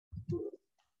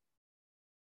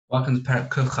Welcome to Perek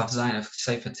Kuf Chav Zayin of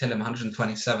Sefer Tehillim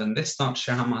 127. This starts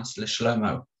Shehamas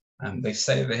L'Shlomo. They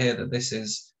say over here that this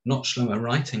is not Shlomo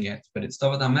writing it, but it's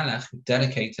David HaMelech who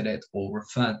dedicated it or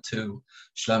referred to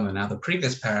Shlomo. Now, the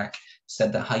previous Perek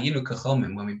said that Hayinu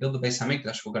Kechomim, when we build the Beis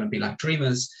HaMikdash, we're going to be like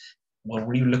dreamers. We'll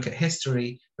re-look at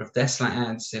history. Rav Dessler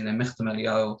adds in the Michtam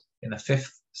Eliyahu in the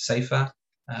fifth Sefer,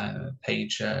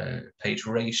 page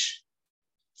Reish,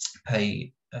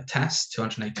 pay test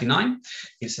 289.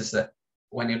 He says that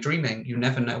when you're dreaming, you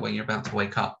never know when you're about to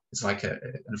wake up. It's like in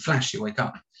a flash, you wake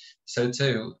up. So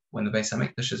too, when the Beis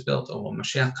HaMikdash is built, or when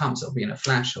Mashiach comes, it'll be in a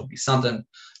flash, it'll be sudden.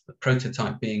 The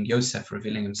prototype being Yosef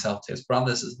revealing himself to his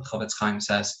brothers, as the Chavetz Chaim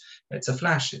says. It's a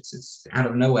flash, it's out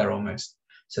of nowhere almost.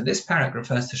 So this parak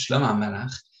refers to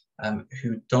Shlomo HaMelech,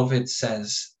 who David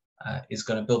says is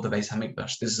going to build the Beis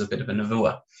HaMikdash. This is a bit of a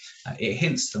nevuah. It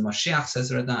hints to Mashiach, says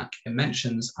Radak. It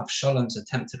mentions Avshalom's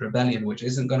attempted rebellion, which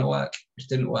isn't going to work, which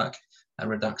didn't work.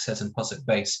 Radak says in Pasuk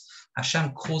base,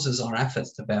 Hashem causes our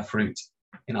efforts to bear fruit.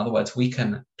 In other words, we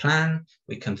can plan,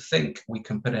 we can think, we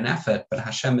can put in effort, but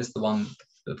Hashem is the one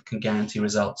that can guarantee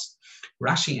results.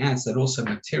 Rashi adds that also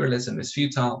materialism is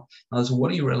futile. In other words,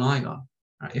 what are you relying on?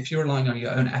 If you're relying on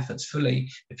your own efforts fully,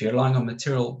 if you're relying on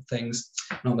material things,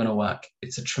 not going to work.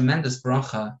 It's a tremendous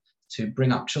bracha to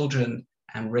bring up children,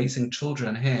 and raising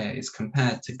children here is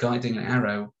compared to guiding an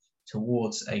arrow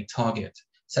towards a target.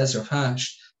 Says Rav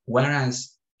Hirsch,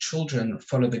 whereas children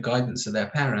follow the guidance of their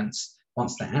parents,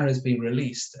 once the arrow has been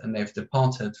released and they've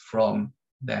departed from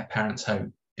their parents'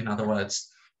 home. In other words,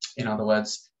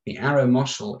 the arrow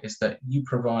moshel is that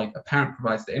a parent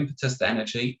provides the impetus, the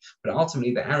energy, but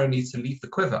ultimately the arrow needs to leave the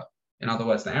quiver. In other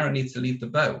words, the arrow needs to leave the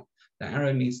bow.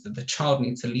 The child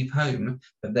needs to leave home,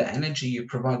 but the energy you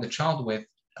provide the child with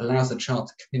allows the child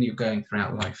to continue going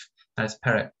throughout life. That is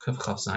Perek Kuf Chav Zayin.